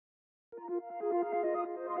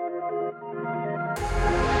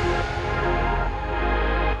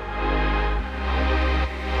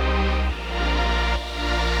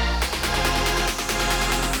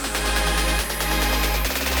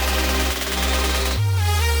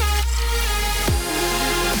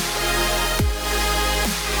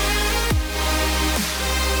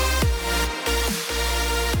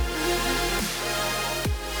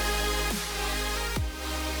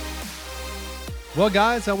Well,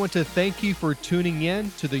 guys, I want to thank you for tuning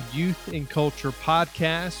in to the Youth and Culture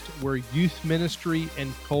podcast, where youth ministry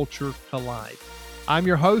and culture collide. I'm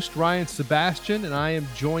your host, Ryan Sebastian, and I am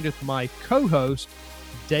joined with my co-host,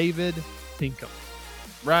 David Pinkham.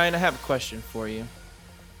 Ryan, I have a question for you.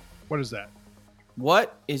 What is that?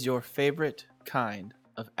 What is your favorite kind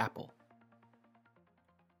of apple?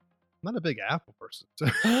 I'm not a big apple person, so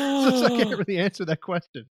I can't really answer that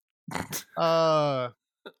question.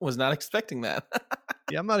 Was not expecting that.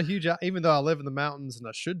 Yeah, I'm not a huge, even though I live in the mountains and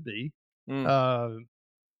I should be.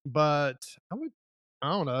 But I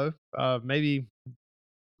don't know, maybe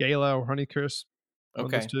Gala or Honeycrisp.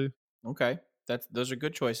 Okay. Those two. Okay. Those are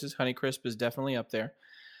good choices. Honeycrisp is definitely up there.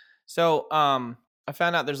 So, I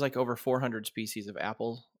found out there's like over 400 species of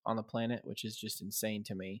apple on the planet, which is just insane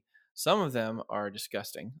to me. Some of them are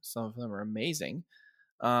disgusting. Some of them are amazing.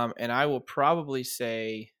 And I will probably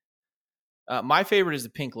say my favorite is the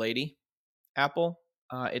Pink Lady apple.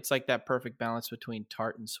 It's like that perfect balance between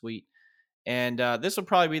tart and sweet. And this will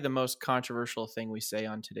probably be the most controversial thing we say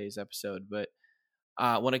on today's episode. But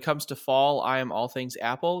when it comes to fall, I am all things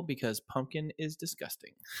apple because pumpkin is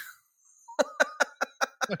disgusting.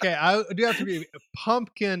 Okay, I do have to be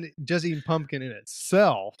pumpkin. Just eating pumpkin in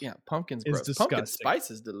itself, yeah, pumpkin's is gross. disgusting. Pumpkin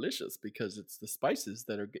spice is delicious because it's the spices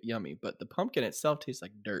that are yummy, but the pumpkin itself tastes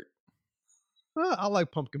like dirt. Well, I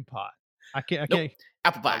like pumpkin pie. I can't.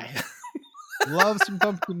 Apple pie. Love some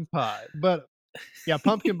pumpkin pie, but yeah,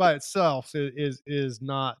 pumpkin by itself is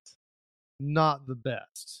not the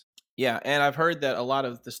best. Yeah, and I've heard that a lot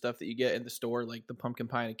of the stuff that you get in the store, like the pumpkin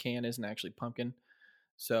pie in a can, isn't actually pumpkin.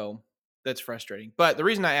 So that's frustrating. But the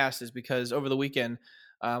reason I asked is because over the weekend,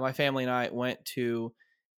 my family and I went to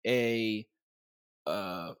a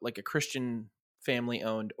Christian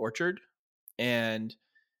family-owned orchard, and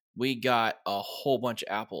we got a whole bunch of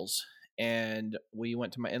apples. And we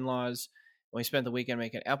went to my in-laws, and we spent the weekend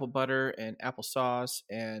making apple butter and applesauce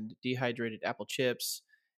and dehydrated apple chips,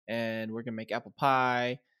 and we're gonna make apple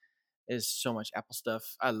pie. There's so much apple stuff.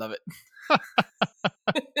 I love it.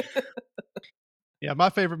 Yeah,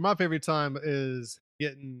 my favorite time is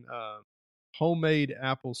getting homemade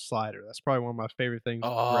apple cider. That's probably one of my favorite things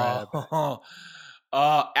to grab.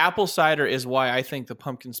 Apple cider is why I think the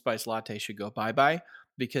pumpkin spice latte should go bye-bye,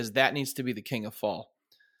 because that needs to be the king of fall.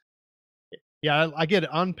 Yeah, I get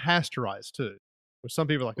it unpasteurized too. Which some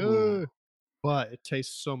people are like, oh, but it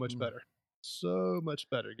tastes so much better. So much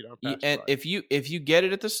better. Get unpasteurized. And if you get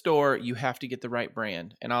it at the store, you have to get the right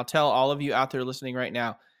brand. And I'll tell all of you out there listening right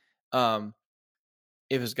now,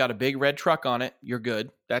 if it's got a big red truck on it, you're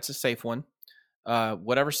good. That's a safe one.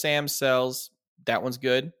 Whatever Sam's sells, that one's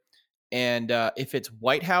good. And if it's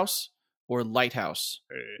White House or Lighthouse,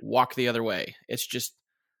 walk the other way. It's just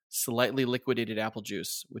slightly liquidated apple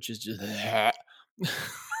juice, which is just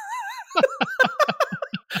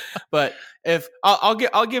But if I'll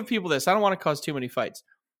give people this, I don't want to cause too many fights.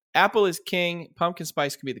 Apple is king, pumpkin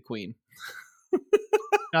spice can be the queen.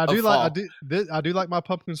 I do like my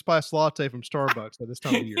pumpkin spice latte from Starbucks at this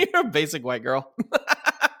time of year. You're a basic white girl.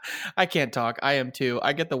 I can't talk. I am too.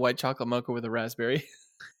 I get the white chocolate mocha with a raspberry.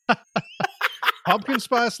 Pumpkin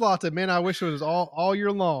spice latte, man. I wish it was all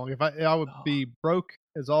year long. If I would be broke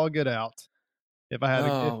as all get out if I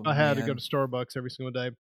had to go to Starbucks every single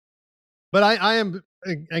day. But I am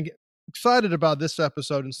excited about this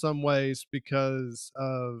episode in some ways because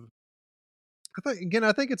of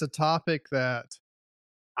I think it's a topic that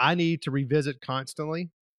I need to revisit constantly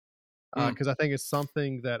because I think it's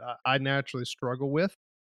something that I naturally struggle with.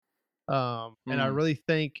 And I really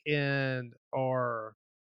think in our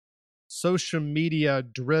social media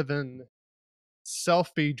driven,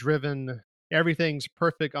 selfie driven, everything's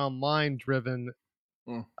perfect online driven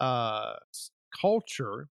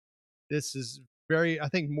culture, this is I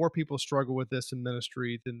think more people struggle with this in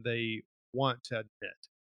ministry than they want to admit.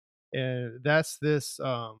 And that's this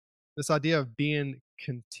idea of being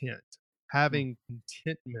content, having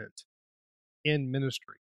contentment in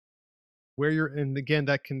ministry, where you're, and again,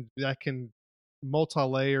 that can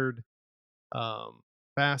multi-layered,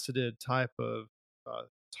 faceted type of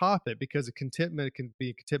topic, because a contentment can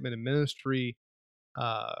be contentment in ministry,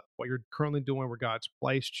 what you're currently doing, where God's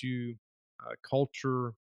placed you,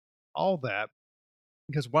 culture, all that.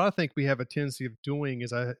 because what I think we have a tendency of doing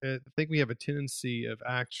is I think we have a tendency of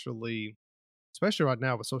actually, especially right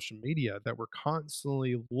now with social media, that we're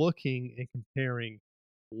constantly looking and comparing,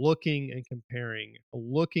 looking and comparing,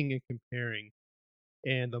 looking and comparing.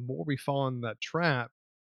 And the more we fall in that trap,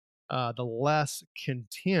 the less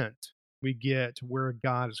content we get where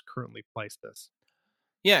God has currently placed us.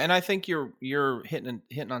 Yeah, and I think you're hitting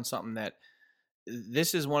on something that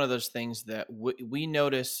this is one of those things that we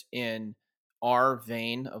notice in our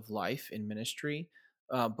vein of life in ministry,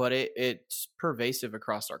 but it's pervasive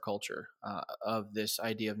across our culture, of this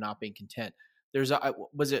idea of not being content.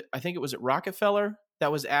 Was it, I think it was at Rockefeller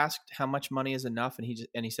that was asked how much money is enough, and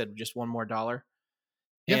he said just one more dollar,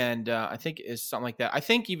 Yeah. and I think it's something like that. I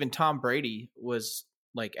think even Tom Brady was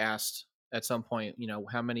like asked at some point,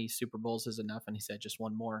 how many Super Bowls is enough, and he said just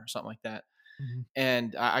one more or something like that. Mhm.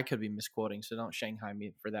 And I could be misquoting, so don't Shanghai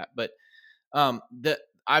me for that. But the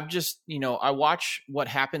I've just, I watch what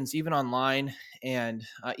happens even online, and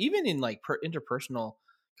even in like interpersonal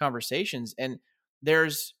conversations, and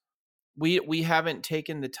there's we haven't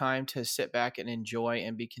taken the time to sit back and enjoy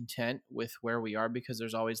and be content with where we are, because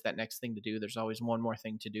there's always that next thing to do. There's always one more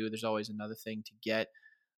thing to do. There's always another thing to get.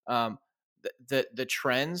 um, the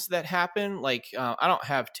trends that happen, like, I don't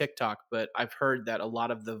have TikTok, but I've heard that a lot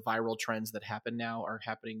of the viral trends that happen now are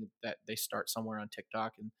happening, that they start somewhere on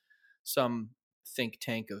TikTok and some think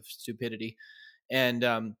tank of stupidity. And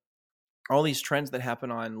all these trends that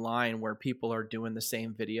happen online where people are doing the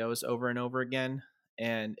same videos over and over again,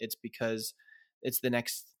 and it's because it's the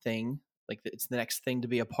next thing, like it's the next thing to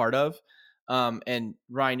be a part of. And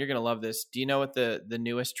Ryan, you're gonna love this. Do you know what the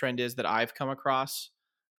newest trend is that I've come across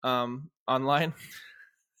online?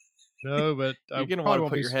 No, but I You're gonna probably want to won't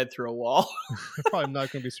put be. your head through a wall. Probably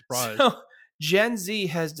not going to be surprised. So Gen Z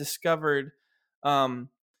has discovered, um,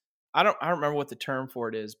 I don't remember what the term for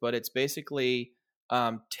it is, but it's basically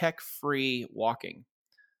tech free walking.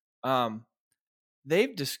 Um,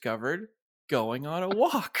 they've discovered going on a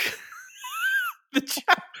walk. the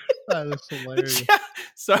cha- That is the hilarious. cha-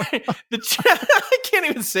 sorry, I can't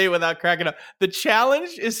even say it without cracking up. The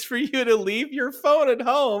challenge is for you to leave your phone at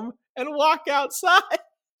home and walk outside.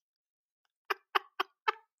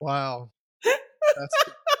 Wow, that's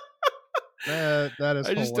that is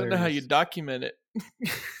I just don't know how you hilarious. document it.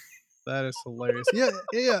 That is hilarious. Yeah,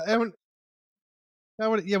 yeah.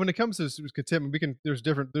 Yeah, when it comes to contentment, we can. There's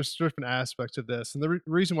different aspects of this, and the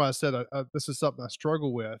reason why I said this is something I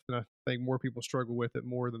struggle with, and I think more people struggle with it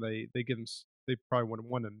more than they probably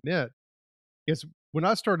want to admit. Is when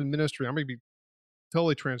I started ministry, I'm going to be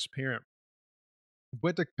totally transparent.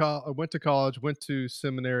 Went to college, went to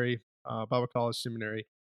seminary, Bible college seminary,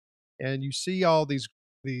 and you see all these.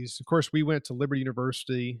 Of course, we went to Liberty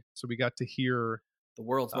University, so we got to hear. The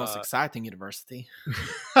world's most Uh, exciting university.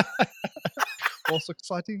 Most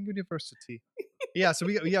exciting university. Yeah, so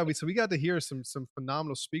we got to hear some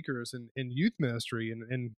phenomenal speakers in youth ministry,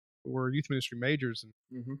 and we're youth ministry majors, and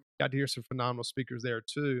Mm-hmm. got to hear some phenomenal speakers there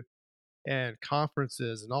too, and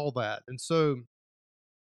conferences and all that. And so,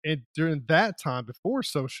 and during that time before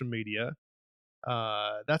social media,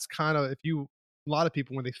 that's kind of, if you a lot of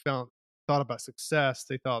people when they thought about success,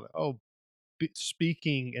 they thought, oh,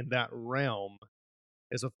 speaking in that realm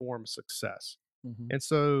is a form of success. Mm-hmm. And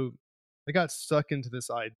so I got stuck into this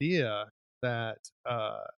idea that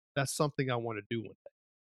that's something I want to do one day.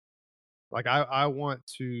 Like I want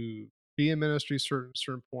to be in ministry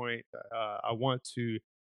certain point. I want to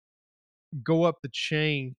go up the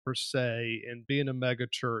chain per se and be in a mega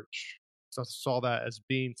church. So I saw that as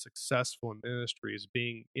being successful in ministry, as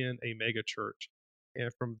being in a mega church, and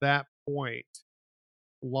from that point,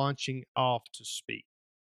 launching off to speak,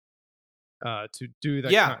 to do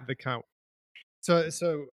that Yeah. kind the kind. So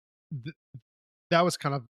th- that was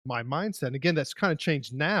kind of my mindset. And again, that's kind of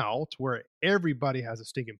changed now to where everybody has a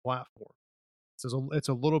stinking platform. So it's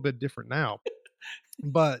a little bit different now.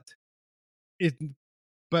 But it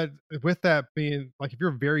but with that being, like, if you're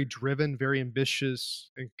very driven, very ambitious,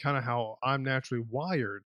 and kind of how I'm naturally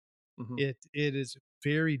wired, Mm-hmm. it is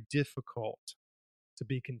very difficult to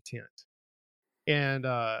be content. And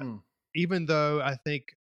Mm. even though I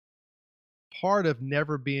think part of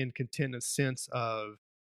never being content in a sense of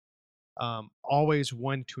always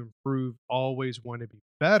wanting to improve, always want to be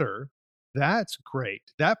better. That's great.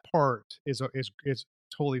 That part is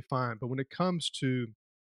totally fine. But when it comes to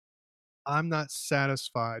I'm not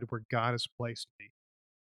satisfied where God has placed me,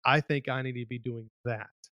 I think I need to be doing that.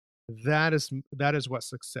 That is what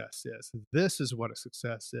success is. This is what a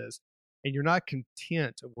success is, and you're not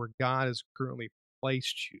content of where God has currently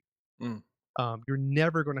placed you. Mm. You're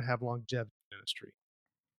never going to have longevity in ministry.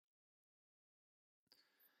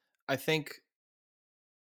 I think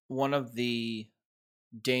one of the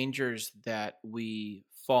dangers that we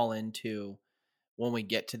fall into when we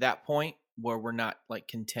get to that point where we're not like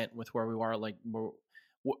content with where we are, like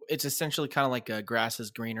it's essentially kind of like a grass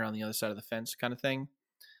is greener on the other side of the fence kind of thing,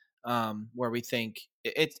 where we think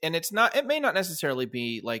and it's not, it may not necessarily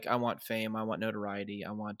be like, I want fame, I want notoriety,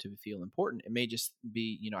 I want to feel important. It may just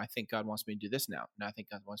be, I think God wants me to do this now, and I think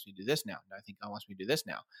God wants me to do this now, and I think God wants me to do this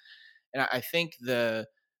now. And I think the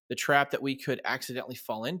trap that we could accidentally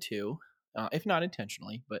fall into, if not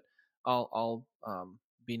intentionally, but I'll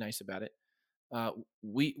be nice about it.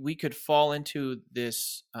 We could fall into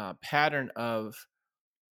this pattern of,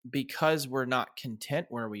 because we're not content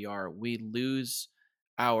where we are, we lose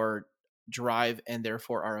our drive and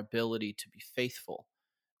therefore our ability to be faithful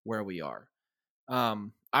where we are.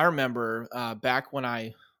 I remember back when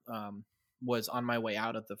I was on my way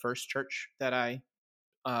out of the first church that I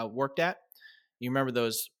worked at. You remember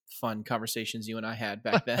those fun conversations you and I had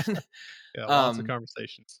back then? Yeah, lots of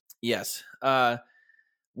conversations. Yes.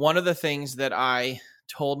 One of the things that I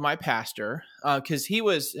told my pastor, because he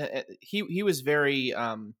was very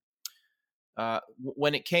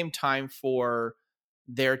when it came time for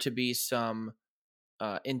there to be some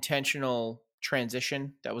intentional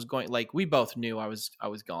transition that was going, like, we both knew I was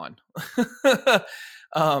gone.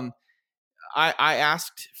 um, I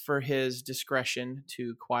asked for his discretion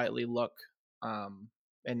to quietly look,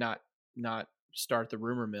 and not start the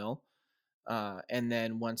rumor mill. And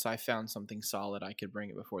then once I found something solid, I could bring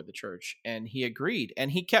it before the church. And he agreed,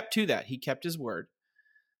 and he kept to that. He kept his word.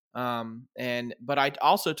 But I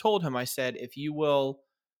also told him, I said, if you will,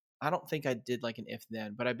 I don't think I did like an if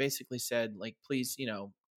then, but I basically said, like, please,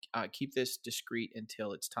 keep this discreet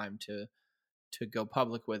until it's time to go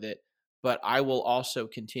public with it. But I will also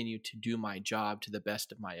continue to do my job to the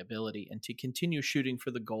best of my ability and to continue shooting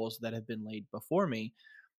for the goals that have been laid before me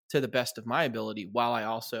to the best of my ability, while I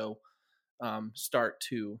also start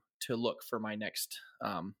to look for my next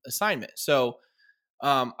assignment. So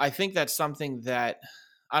I think that's something that,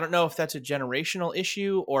 I don't know if that's a generational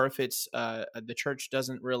issue, or if it's the church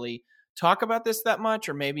doesn't really talk about this that much,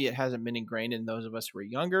 or maybe it hasn't been ingrained in those of us who are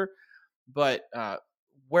younger. But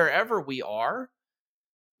wherever we are,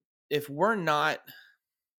 if we're not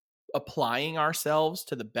applying ourselves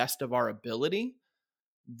to the best of our ability,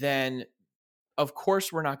 then of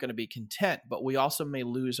course we're not going to be content, but we also may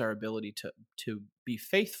lose our ability to be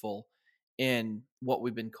faithful in what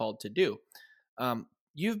we've been called to do.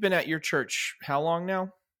 You've been at your church how long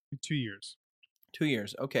now? 2 years. 2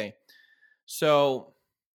 years. Okay. So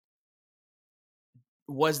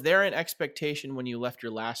was there an expectation when you left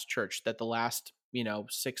your last church that the last,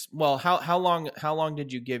 how long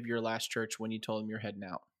did you give your last church when you told them you're heading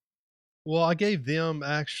out? Well, I gave them,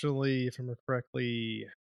 actually, if I remember correctly,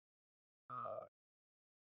 uh,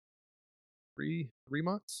 3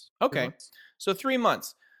 months. 3 Okay. months. So 3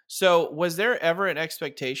 months. So was there ever an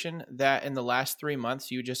expectation that in the last 3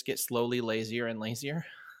 months you just get slowly lazier and lazier?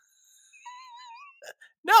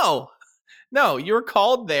 No, no, you were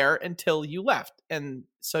called there until you left. And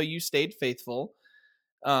so you stayed faithful,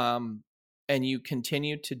 um, and you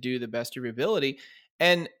continue to do the best of your ability,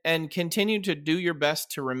 and continue to do your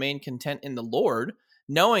best to remain content in the Lord,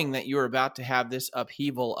 knowing that you're about to have this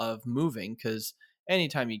upheaval of moving, because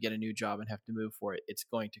anytime you get a new job and have to move for it, it's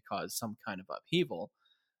going to cause some kind of upheaval,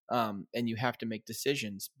 and you have to make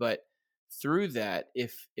decisions. But through that,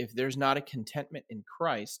 if there's not a contentment in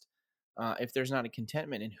Christ, if there's not a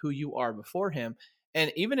contentment in who you are before Him,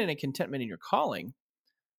 and even in a contentment in your calling,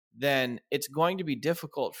 then it's going to be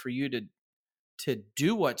difficult for you to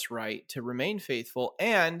do what's right, to remain faithful,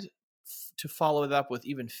 and to follow it up with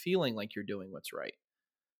even feeling like you're doing what's right,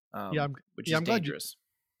 Yeah, I'm which yeah, is I'm glad you dangerous.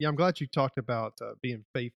 yeah, I'm glad you talked about being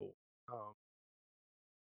faithful,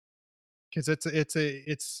 because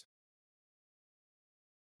it's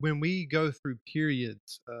when we go through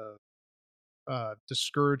periods of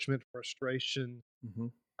discouragement, frustration, Hmm.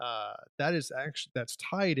 that's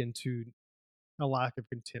tied into a lack of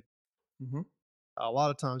content. Hmm. A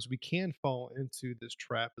lot of times we can fall into this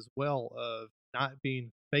trap as well of not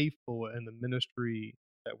being faithful in the ministry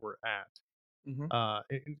that we're at. Hmm.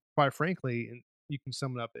 And quite frankly, and you can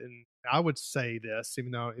sum it up, and I would say this,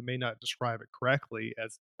 even though it may not describe it correctly,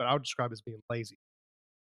 but I would describe it as being lazy.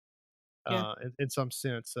 Yeah. In some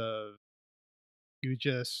sense of, you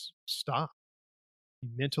just stop, you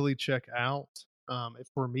mentally check out.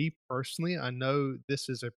 For me personally, I know this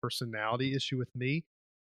is a personality issue with me,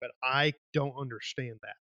 but I don't understand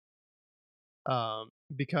that,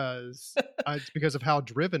 it's because of how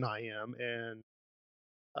driven I am, and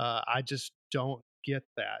I just don't get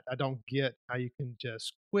that. I don't get how you can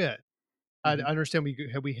just quit. I Hmm. understand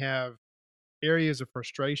we have areas of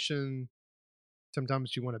frustration.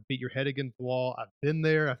 Sometimes you want to beat your head against the wall. I've been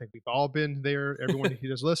there. I think we've all been there. Everyone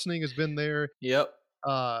who is listening has been there. Yep.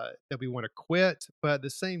 That we want to quit, but at the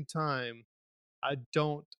same time, I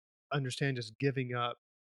don't understand just giving up,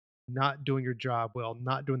 not doing your job well,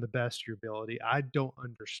 not doing the best of your ability. I don't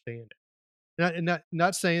understand it.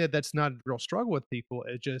 Not saying that that's not a real struggle with people.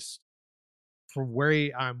 It just from where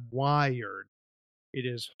I'm wired, it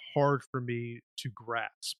is hard for me to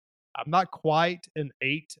grasp. I'm not quite an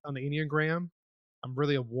 8 on the Enneagram. I'm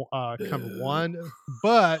really a kind of a 1,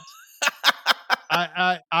 but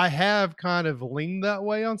I have kind of leaned that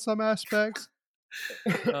way on some aspects.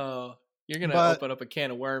 Oh, you're gonna But open up a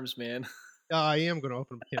can of worms, man. I am gonna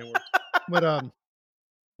open up a can of worms. But,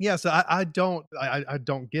 yeah, so I don't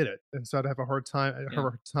get it, and so I'd have a Yeah.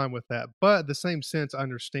 hard time with that. But the same sense, I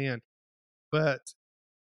understand. But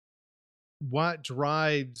what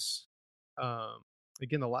drives, um,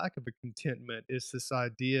 again, the lack of a contentment is this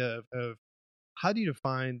idea of how do you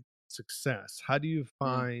define success? How do you Mm.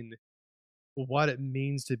 find what it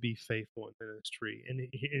means to be faithful in ministry?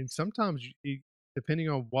 And sometimes, depending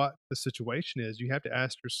on what the situation is, you have to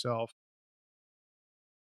ask yourself,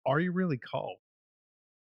 are you really called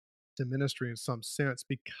to ministry in some sense?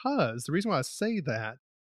 Because the reason why I say that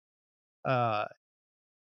uh,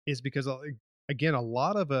 is because, again, a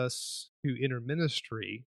lot of us who enter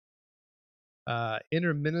ministry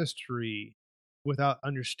without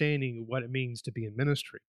understanding what it means to be in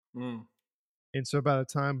ministry. Mm. And so by the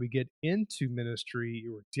time we get into ministry,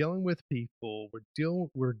 we're dealing with people, we're dealing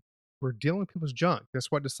with people's junk. That's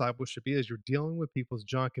what discipleship is. You're dealing with people's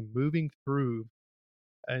junk and moving through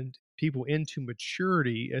and people into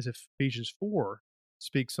maturity, as Ephesians 4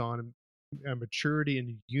 speaks on, maturity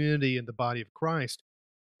and unity in the body of Christ.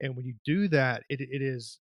 And when you do that, it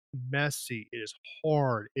is messy, it is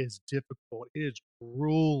hard, it is difficult, it is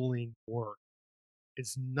grueling work.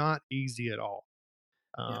 It's not easy at all.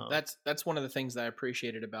 Yeah, Um, that's one of the things that I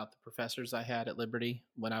appreciated about the professors I had at Liberty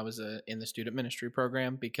when I was in the student ministry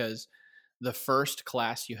program, because the first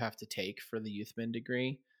class you have to take for the youthman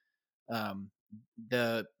degree, um,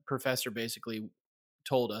 the professor basically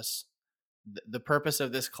told us the purpose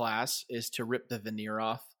of this class is to rip the veneer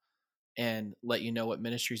off and let you know what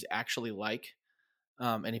ministry is actually like.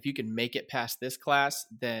 And if you can make it past this class,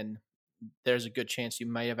 then there's a good chance you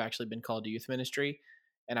might have actually been called to youth ministry.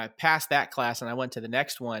 And I passed that class and I went to the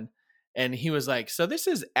next one. And he was like, so this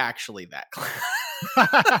is actually that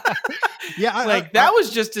class. yeah, Like that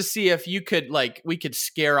was just to see if you could, like, we could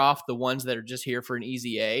scare off the ones that are just here for an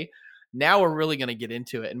easy A. Now we're really going to get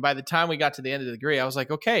into it. And by the time we got to the end of the degree, I was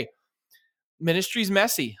like, okay, ministry's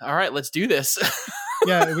messy. All right, let's do this.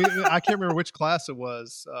 yeah. I can't remember which class it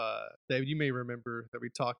was. David, you may remember that we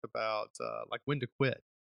talked about like when to quit.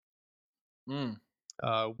 Mm,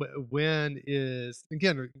 When is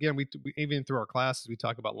again we even through our classes we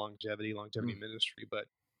talk about longevity mm, in ministry, but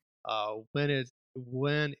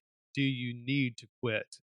when do you need to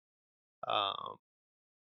quit um,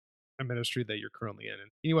 a ministry that you're currently in? And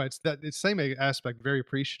anyway, it's same aspect, very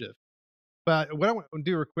appreciative. But what I want to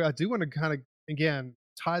do real quick, I do want to kind of again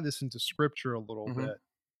tie this into scripture a little mm-hmm. bit.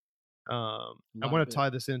 A I lot of want to bit. tie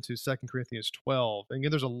this into 2 Corinthians 12. And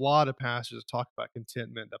again, there's a lot of passages that talk about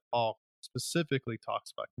contentment that Paul specifically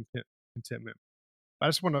talks about contentment. I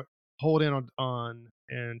just want to hold in on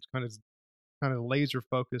and kind of laser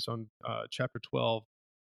focus on chapter 12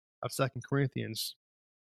 of 2 Corinthians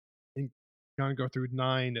and kind of go through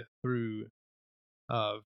 9 through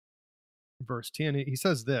uh, verse 10. He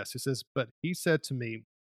says this. He says, "But he said to me,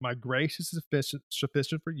 my grace is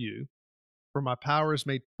sufficient for you, for my power is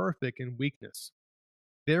made perfect in weakness.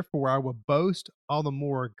 Therefore, I will boast all the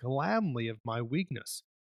more gladly of my weakness,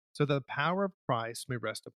 so that the power of Christ may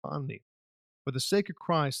rest upon me. For the sake of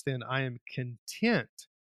Christ, then, I am content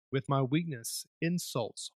with my weakness,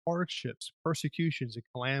 insults, hardships, persecutions, and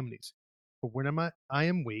calamities. For when I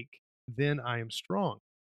am weak, then I am strong."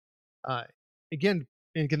 Uh, again,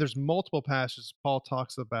 and again, there's multiple passages Paul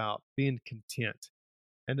talks about being content.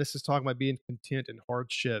 And this is talking about being content in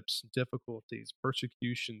hardships, difficulties,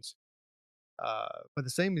 persecutions. But the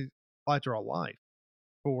same applies to our life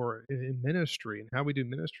for in ministry and how we do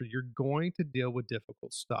ministry. You're going to deal with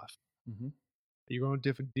difficult stuff. Mm-hmm. You're going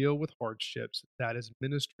to deal with hardships. That is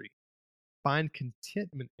ministry. Find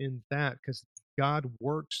contentment in that because God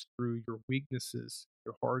works through your weaknesses,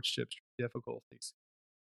 your hardships, your difficulties.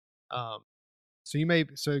 Um,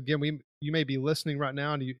 so again, you may be listening right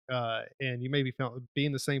now, and you may be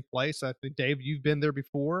in the same place. I think Dave, you've been there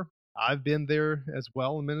before. I've been there as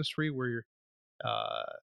well in ministry uh,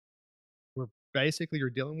 where basically you're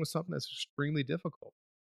dealing with something that's extremely difficult.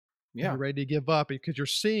 and Yeah. you're ready to give up because you're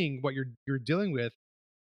seeing what you're dealing with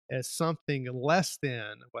as something less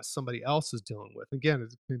than what somebody else is dealing with. Again,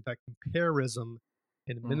 it's that comparison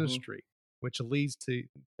in Mm-hmm. ministry, which leads to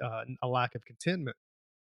a lack of contentment.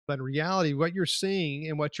 But in reality, what you're seeing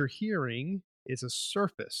and what you're hearing is a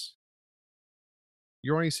surface.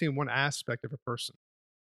 You're only seeing one aspect of a person.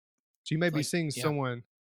 So you may be Like, seeing yeah. someone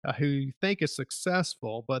who you think is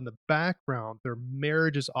successful, but in the background, their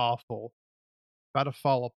marriage is awful, about to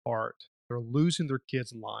fall apart. They're losing their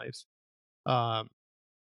kids' lives. Um,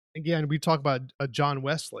 Again, we talk about John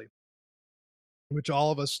Wesley, which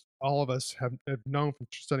all of us have known from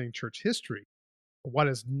studying church history. But what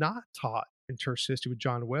is not taught in church history with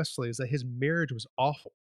John Wesley is that his marriage was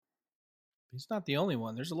awful. He's not the only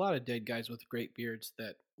one. There's a lot of dead guys with great beards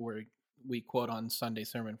that we quote on Sunday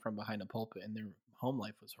sermon from behind a pulpit, and their home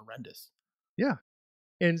life was horrendous. Yeah,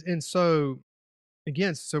 and so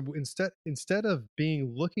again, so instead of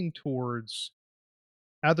being looking towards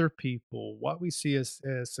other people, what we see as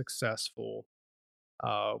successful,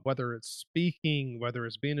 whether it's speaking, whether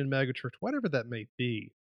it's being in megachurch, whatever that may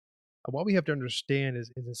be, what we have to understand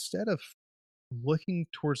is instead of looking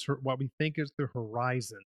towards what we think is the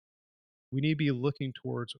horizon, we need to be looking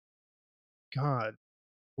towards God.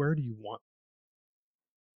 Where do you want?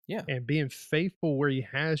 Yeah. And being faithful where He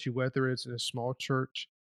has you, whether it's in a small church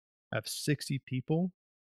of 60 people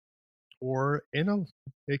or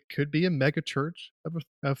it could be a mega church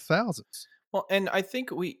of thousands. Well, and I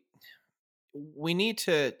think we need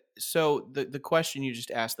to, so the question you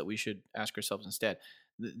just asked that we should ask ourselves instead,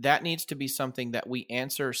 that needs to be something that we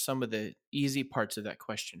answer some of the easy parts of that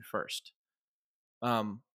question first.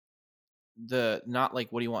 Um the Not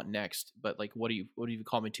like what do you want next, but like what do you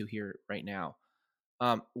call me to here right now.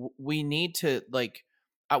 We need to like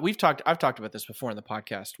I've talked about this before in the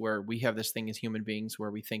podcast, where we have this thing as human beings where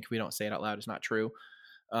we think we don't say it out loud is not true.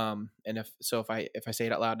 And if I say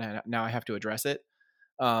it out loud now I have to address it,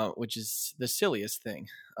 which is the silliest thing.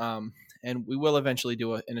 And we will eventually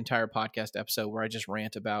do an entire podcast episode where I just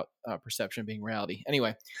rant about perception being reality.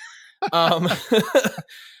 Anyway, um,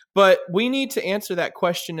 but we need to answer that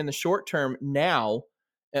question in the short term now,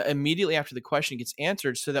 immediately after the question gets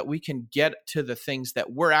answered, so that we can get to the things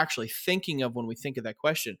that we're actually thinking of when we think of that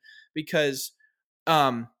question. Because,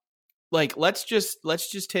 like, let's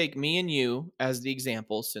just take me and you as the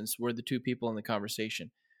example, since we're the two people in the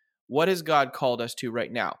conversation. What has God called us to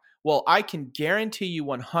right now? Well, I can guarantee you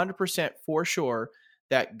 100% for sure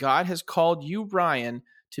that God has called you, Ryan,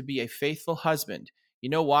 to be a faithful husband. You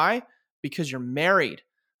know why? Because you're married.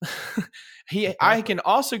 I Exactly. can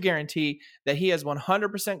also guarantee that he has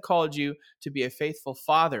 100% called you to be a faithful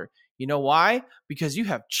father. You know why? Because you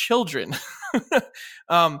have children.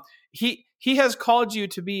 He has called you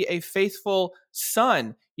to be a faithful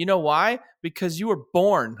son. You know why? Because you were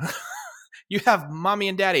born. You have mommy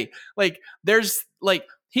and daddy.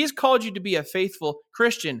 He's called you to be a faithful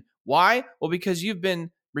Christian. Why? Well, because you've been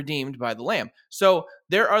redeemed by the Lamb. So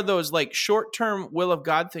there are those like short-term will of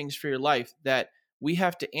God things for your life that we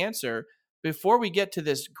have to answer before we get to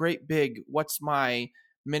this great big what's my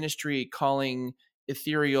ministry calling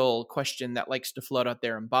ethereal question that likes to float out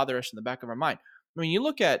there and bother us in the back of our mind. I mean, you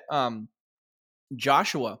look at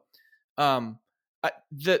Joshua. um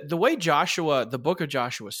the way Joshua, the book of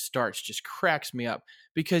Joshua starts just cracks me up,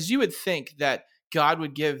 because you would think that God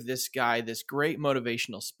would give this guy this great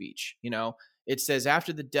motivational speech. It says,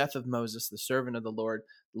 after the death of Moses, the servant of the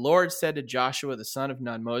Lord said to Joshua, the son of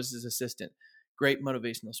Nun, Moses' assistant. Great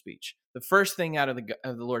motivational speech. The first thing out of the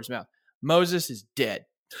Lord's mouth: Moses is dead.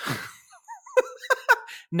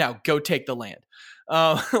 Now go take the land.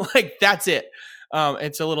 Like, that's it.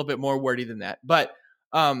 It's a little bit more wordy than that, but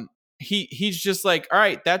he's just like, all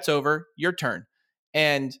right, that's over. Your turn.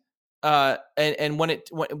 And when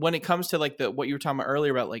it comes to like what you were talking about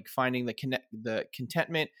earlier about like finding the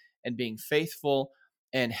contentment and being faithful,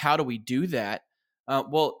 and how do we do that?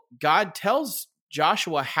 Well, God tells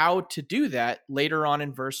Joshua how to do that later on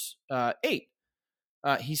in verse 8.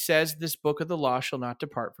 He says, this book of the law shall not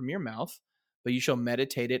depart from your mouth, but you shall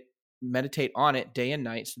meditate on it day and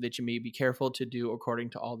night, so that you may be careful to do according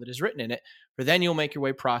to all that is written in it. For then you'll make your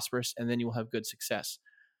way prosperous, and then you will have good success.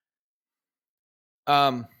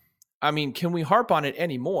 I mean, can we harp on it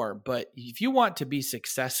anymore? But if you want to be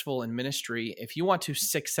successful in ministry, if you want to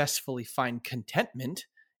successfully find contentment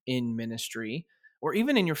in ministry, or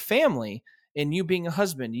even in your family, in you being a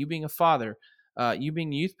husband, you being a father, you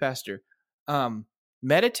being a youth pastor,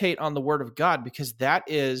 meditate on the word of God, because that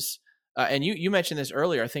is, and you mentioned this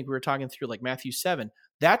earlier, I think we were talking through like Matthew 7,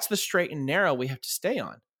 that's the straight and narrow we have to stay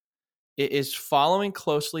on. It is following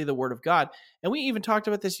closely the word of God. And we even talked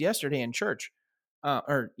about this yesterday in church.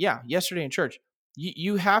 yesterday in church.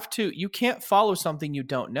 You can't follow something you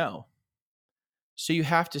don't know. So you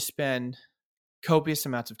have to spend copious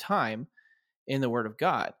amounts of time in the Word of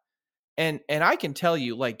God. And I can tell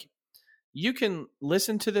you, like, you can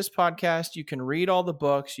listen to this podcast, you can read all the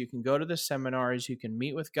books, you can go to the seminars, you can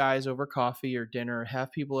meet with guys over coffee or dinner,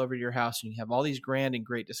 have people over to your house, and you have all these grand and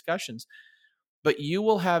great discussions. But you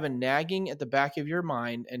will have a nagging at the back of your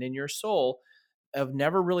mind and in your soul of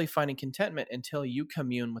never really finding contentment until you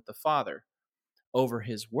commune with the Father over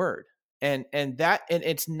his word. And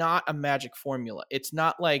it's not a magic formula. It's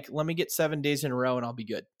not like, let me get 7 days in a row and I'll be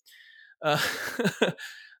good. Uh,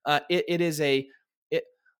 it is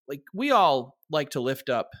like, we all like to lift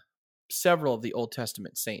up several of the Old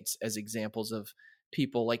Testament saints as examples of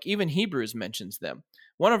people, like even Hebrews mentions them.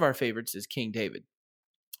 One of our favorites is King David,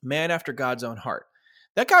 man after God's own heart.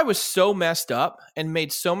 That guy was so messed up and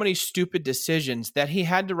made so many stupid decisions that he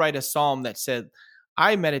had to write a psalm that said,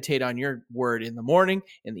 I meditate on your word in the morning,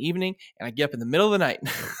 in the evening, and I get up in the middle of the night.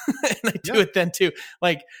 And I do it then too.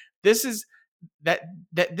 Like, this is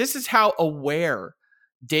this is how aware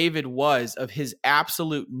David was of his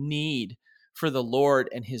absolute need for the Lord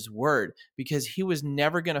and his word, because he was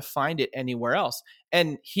never going to find it anywhere else.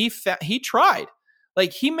 And he tried.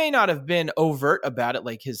 Like, he may not have been overt about it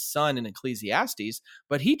like his son in Ecclesiastes,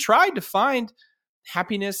 but he tried to find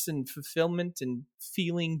happiness and fulfillment and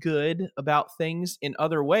feeling good about things in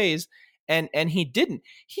other ways. And he didn't.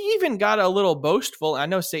 He even got a little boastful. I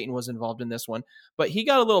know Satan was involved in this one, but he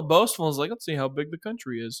got a little boastful and was like, let's see how big the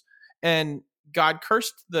country is. And God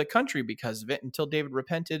cursed the country because of it until David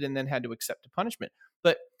repented and then had to accept the punishment.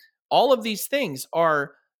 But all of these things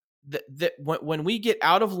are that when we get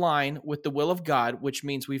out of line with the will of God, which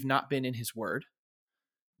means we've not been in his word,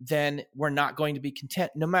 then we're not going to be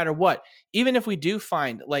content no matter what. Even if we do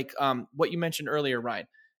find, like, what you mentioned earlier, Ryan,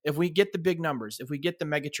 if we get the big numbers, if we get the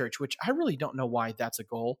mega church, which I really don't know why that's a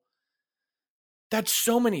goal. That's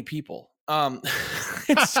so many people.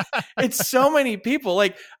 It's so many people.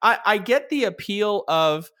 Like, I get the appeal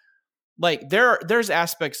of, like, there's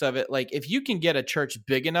aspects of it. Like, if you can get a church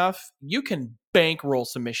big enough, you can bankroll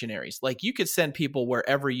some missionaries. Like, you could send people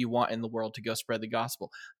wherever you want in the world to go spread the gospel.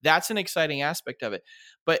 That's an exciting aspect of it.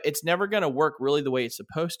 But it's never going to work really the way it's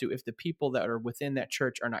supposed to if the people that are within that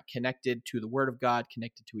church are not connected to the word of God,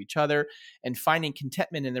 connected to each other, and finding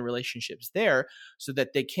contentment in the relationships there so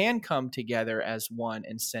that they can come together as one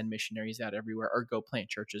and send missionaries out everywhere, or go plant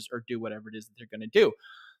churches, or do whatever it is that they're going to do.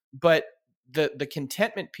 But the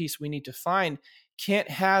contentment piece we need to find can't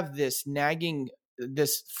have this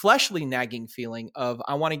fleshly nagging feeling of,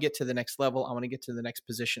 I want to get to the next level, I want to get to the next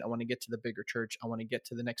position, I want to get to the bigger church, I want to get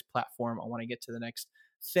to the next platform, I want to get to the next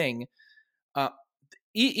thing.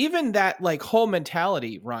 Even that, like, whole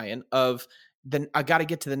mentality, Ryan, of then I got to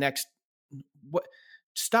get to the next. What?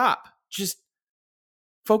 Stop. Just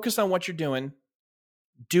focus on what you're doing.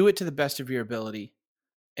 Do it to the best of your ability.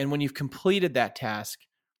 And when you've completed that task,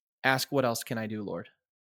 ask, what else can I do, Lord?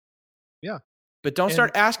 Yeah. But don't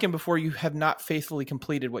start asking before you have not faithfully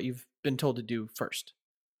completed what you've been told to do first.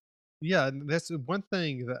 Yeah, that's one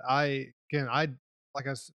thing that like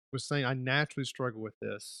I was saying, I naturally struggle with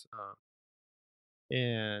this.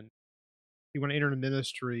 And when I entered a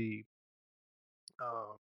ministry,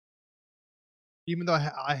 um, even though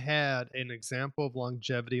I had an example of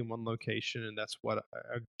longevity in one location, and that's what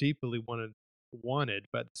I deeply wanted,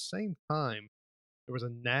 but at the same time, there was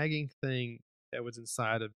a nagging thing that was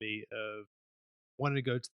inside of me of wanting to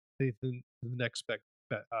go to the next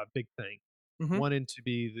big thing, Mm-hmm. wanting to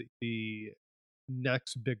be the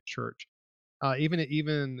next big church.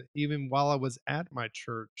 Even while I was at my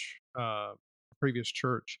church, previous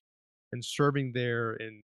church, and serving there,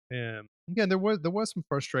 and again, there was some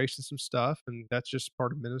frustration, some stuff, and that's just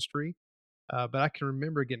part of ministry. But I can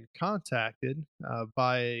remember getting contacted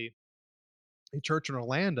by a church in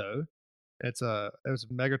Orlando. It was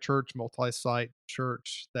a mega church, multi-site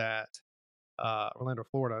church that Orlando,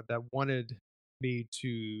 Florida, that wanted me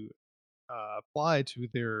to apply to uh,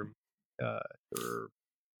 their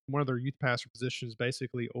one of their youth pastor positions,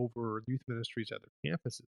 basically over youth ministries at their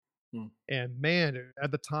campuses. And man,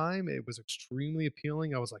 at the time, it was extremely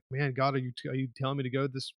appealing. I was like, man, God, are you telling me to go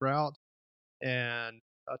this route? And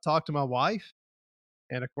I talked to my wife,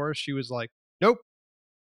 and of course, she was like, nope,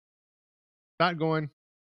 not going.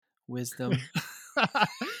 Wisdom.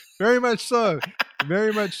 Very much so,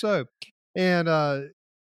 very much so. And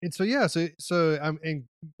so yeah, so I'm and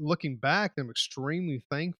looking back, I'm extremely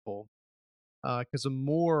thankful because the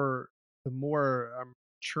more I'm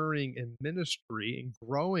maturing in ministry and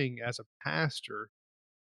growing as a pastor,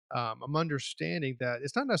 I'm understanding that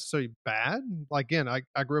it's not necessarily bad. Like, again,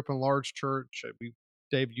 I grew up in a large church.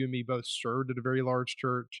 Dave, you and me both served at a very large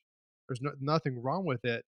church. There's nothing wrong with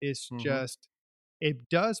it. It's Mhm. just it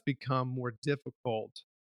does become more difficult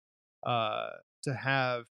uh, to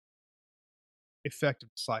have effective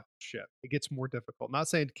discipleship. It gets more difficult. Not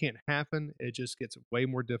saying it can't happen. It just gets way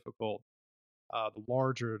more difficult the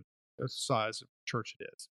larger the size of church it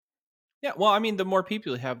is. Yeah, well, I mean, the more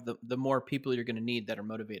people you have, the more people you're gonna need that are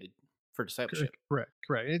motivated for discipleship. Correct,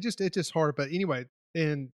 correct. It's just hard. But anyway,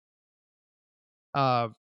 uh,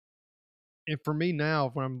 and for me now,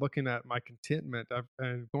 when I'm looking at my contentment,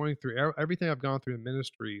 and going through everything I've gone through in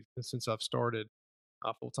ministry since I've started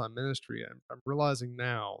full time ministry, I'm realizing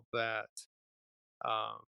now that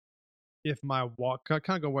um, if my walk, kind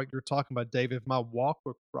of go what you're talking about, Dave, if my walk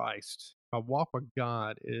with Christ, my walk with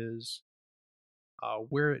God is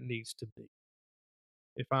where it needs to be,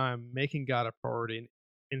 if I'm making God a priority,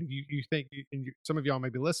 and you think, some of y'all may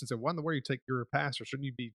be listening, so why in the world you take you're a pastor? Shouldn't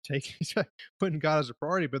you be taking putting God as a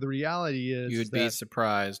priority? But the reality is You'd be that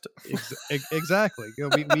surprised. exactly. You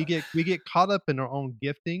know, we get caught up in our own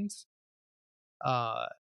giftings, uh,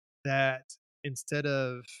 that instead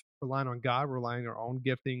of relying on God, we're relying on our own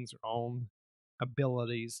giftings, our own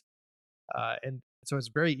abilities, and so it's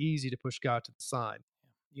very easy to push God to the side.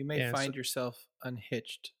 You may And so, find yourself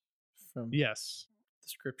unhitched from yes, the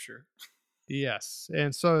scripture. yes,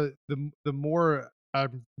 and so the more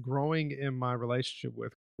I'm growing in my relationship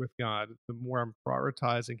with God, the more I'm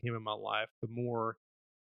prioritizing Him in my life, the more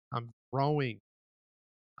I'm growing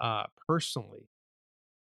personally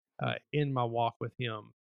Hmm. in my walk with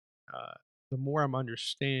Him, uh, the more I'm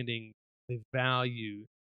understanding the value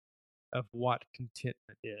of what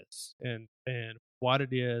contentment is, and what it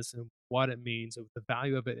is, and what it means, of the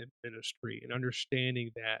value of it in ministry, and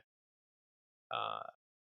understanding that uh,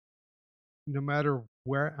 no matter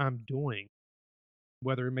where I'm doing,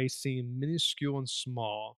 whether it may seem minuscule and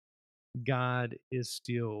small, God is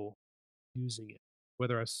still using it,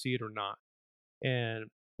 whether I see it or not. And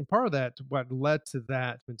part of that, what led to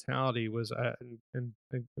that mentality was, and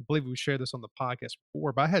I believe we shared this on the podcast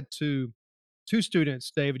before, but I had two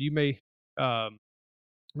students, David. You may um,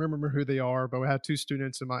 remember who they are, but we had two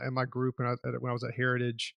students in my group when I was at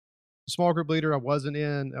Heritage. Small group leader. I wasn't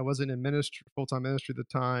in ministry, full time ministry at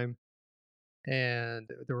the time, and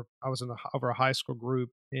I was in over a high school group,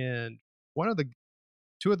 and one of the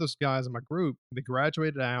two of those guys in my group, they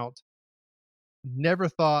graduated out. Never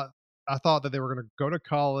thought I thought that they were going to go to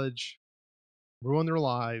college, ruin their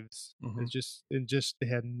lives. Hmm. It's just they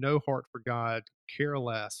had no heart for God, care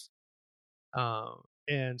less.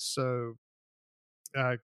 And so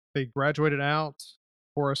uh, they graduated out.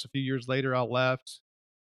 Of course, a few years later, I left.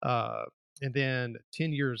 Uh, and then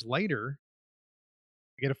 10 years later,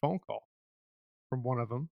 I get a phone call from one of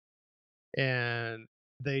them, and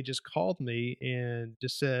they just called me and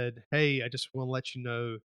just said, "Hey, I just want to let you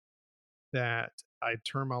know that I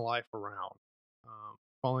turned my life around,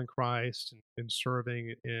 following Christ and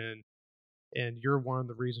serving, and you're one of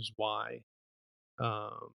the reasons why,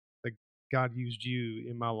 that God used you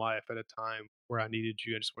in my life at a time where I needed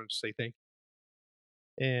you. I just wanted to say thank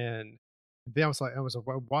you." And then I was like,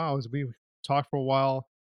 wow. As we talked for a while,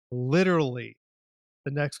 literally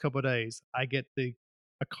the next couple of days, I get a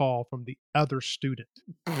call from the other student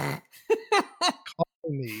calling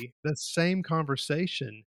me the same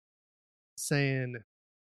conversation, saying,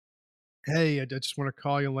 "Hey, I just want to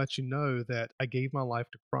call you and let you know that I gave my life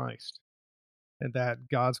to Christ, and that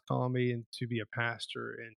God's calling me and to be a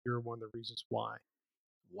pastor, and you're one of the reasons why."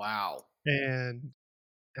 Wow. And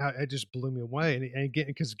it just blew me away. And again,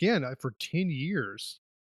 because again, for 10 years,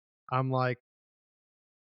 I'm like,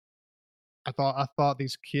 I thought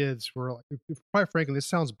these kids were like, quite frankly, this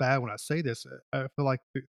sounds bad when I say this. I feel like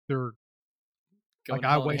they're Going like to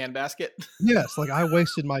I hell in a wasted. handbasket. Yes, like I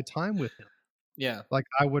wasted my time with them. Yeah. Like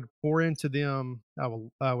I would pour into them.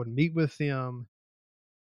 I would meet with them,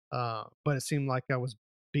 but it seemed like I was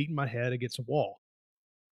beating my head against a wall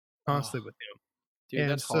Oh, constantly with them. dude,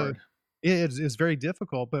 And that's so hard. it's very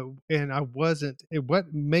difficult. But and I wasn't.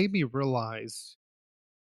 What made me realize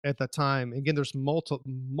at the time, again, there's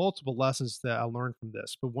multiple lessons that I learned from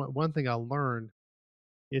this. But one thing I learned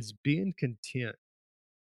is being content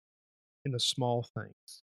in the small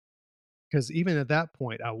things. Because even at that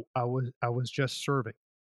point, I was just serving.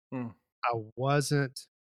 Mm, I wasn't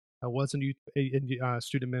I wasn't in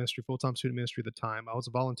student ministry, full time student ministry at the time. I was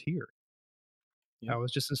a volunteer. I yep.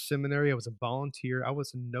 was just in seminary. I was a volunteer. I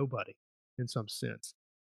was a nobody in some sense.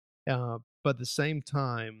 But at the same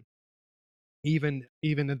time, even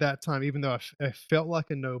at that time, even though I felt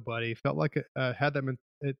like a nobody, felt like had that,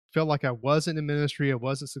 it felt like I wasn't in ministry, I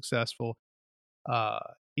wasn't successful. Uh,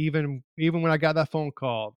 even when I got that phone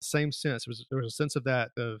call, same sense. There was a sense of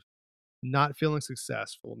that, of not feeling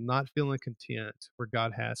successful, not feeling content where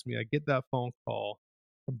God has me. I get that phone call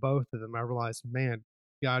from both of them. I realize, man,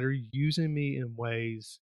 God, are you using me in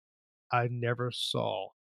ways I never saw?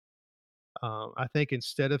 I think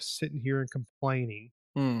instead of sitting here and complaining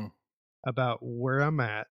Mm. about where I'm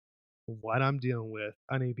at, what I'm dealing with,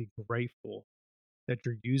 I need to be grateful that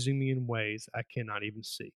you're using me in ways I cannot even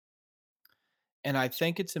see. And I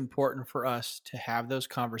think it's important for us to have those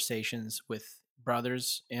conversations with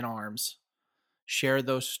brothers in arms, share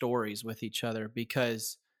those stories with each other,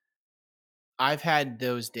 because I've had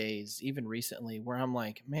those days even recently where I'm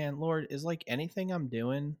like, man, Lord, is like anything I'm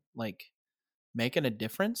doing like making a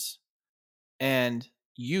difference? And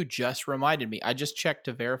you just reminded me. I just checked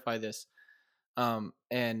to verify this.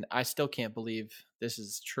 And I still can't believe this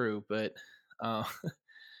is true, but uh,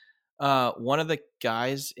 one of the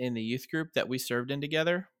guys in the youth group that we served in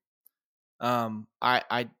together,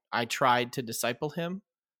 I tried to disciple him,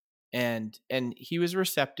 and he was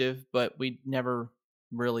receptive, but we never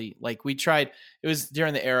really, like, we tried. It was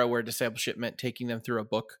during the era where discipleship meant taking them through a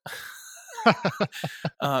book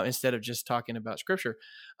instead of just talking about scripture.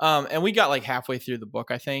 And we got like halfway through the book,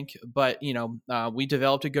 I think, but we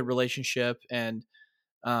developed a good relationship,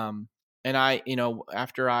 um, and I,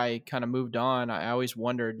 after I kind of moved on, I always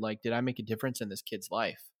wondered, like, did I make a difference in this kid's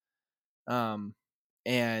life?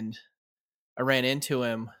 And I ran into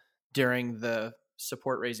him during the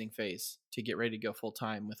support raising phase to get ready to go full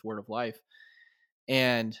time with Word of Life,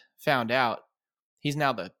 and found out he's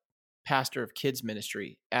now the pastor of kids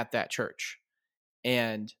ministry at that church.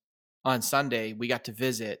 And on Sunday, we got to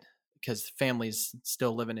visit because family's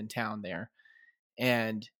still living in town there.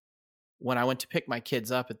 And when I went to pick my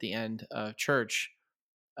kids up at the end of church,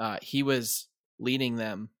 he was leading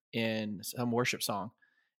them in some worship song.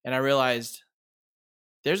 And I realized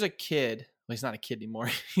there's a kid. Well, he's not a kid anymore.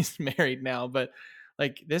 He's married now. But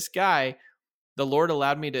like, this guy, the Lord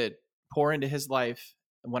allowed me to pour into his life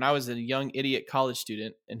when I was a young idiot college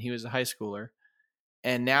student and he was a high schooler.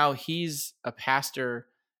 And now he's a pastor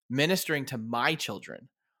ministering to my children,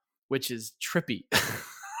 which is trippy.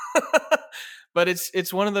 But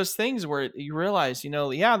it's one of those things where you realize,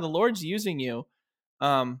 the Lord's using you,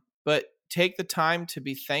 but take the time to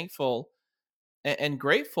be thankful and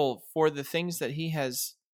grateful for the things that he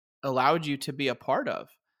has allowed you to be a part of,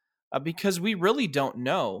 because we really don't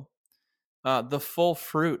know the full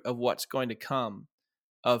fruit of what's going to come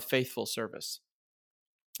of faithful service.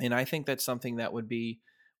 And I think that's something that would be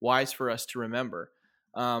wise for us to remember.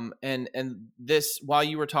 And this, while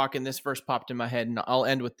you were talking, this verse popped in my head, and I'll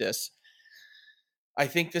end with this. I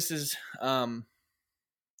think this is,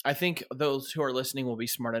 I think those who are listening will be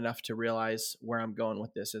smart enough to realize where I'm going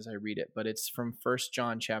with this as I read it, but it's from 1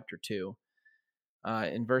 John chapter 2.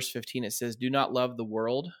 In verse 15, it says, "Do not love the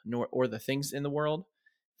world, or the things in the world.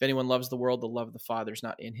 If anyone loves the world, the love of the Father is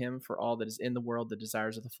not in him. For all that is in the world, the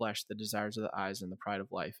desires of the flesh, the desires of the eyes, and the pride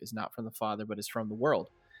of life, is not from the Father, but is from the world.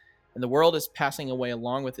 And the world is passing away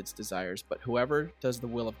along with its desires, but whoever does the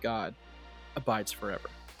will of God abides forever."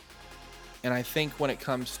 And I think when it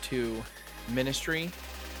comes to ministry,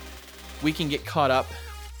 we can get caught up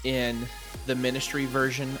in the ministry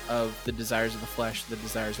version of the desires of the flesh, the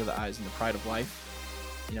desires of the eyes, and the pride of life.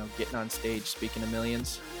 Getting on stage, speaking to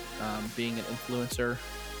millions, being an influencer,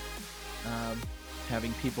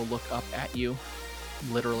 having people look up at you,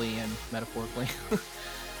 literally and metaphorically.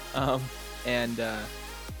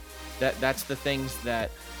 That's the things that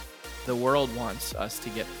the world wants us to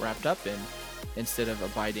get wrapped up in, instead of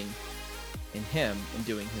abiding in him and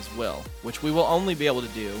doing his will, which we will only be able to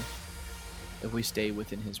do if we stay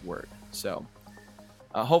within his word. So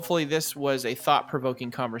hopefully this was a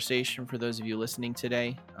thought-provoking conversation for those of you listening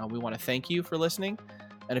today. We want to thank you for listening.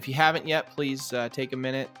 And if you haven't yet, please take a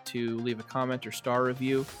minute to leave a comment or star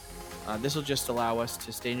review. This will just allow us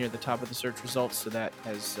to stay near the top of the search results, so that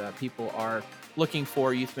as people are looking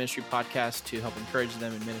for youth ministry podcasts to help encourage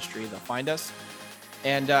them in ministry, they'll find us.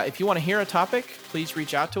 And if you want to hear a topic, please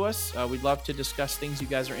reach out to us. We'd love to discuss things you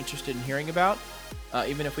guys are interested in hearing about.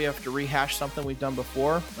 Even if we have to rehash something we've done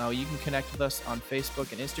before, you can connect with us on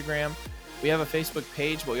Facebook and Instagram. We have a Facebook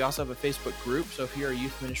page, but we also have a Facebook group. So if you're a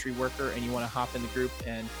youth ministry worker and you want to hop in the group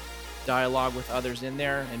and dialogue with others in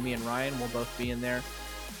there, and me and Ryan will both be in there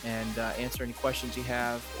and answer any questions you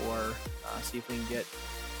have, or see if we can get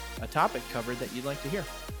a topic covered that you'd like to hear.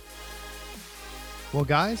 Well,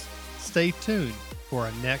 guys, stay tuned for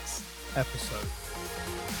our next episode.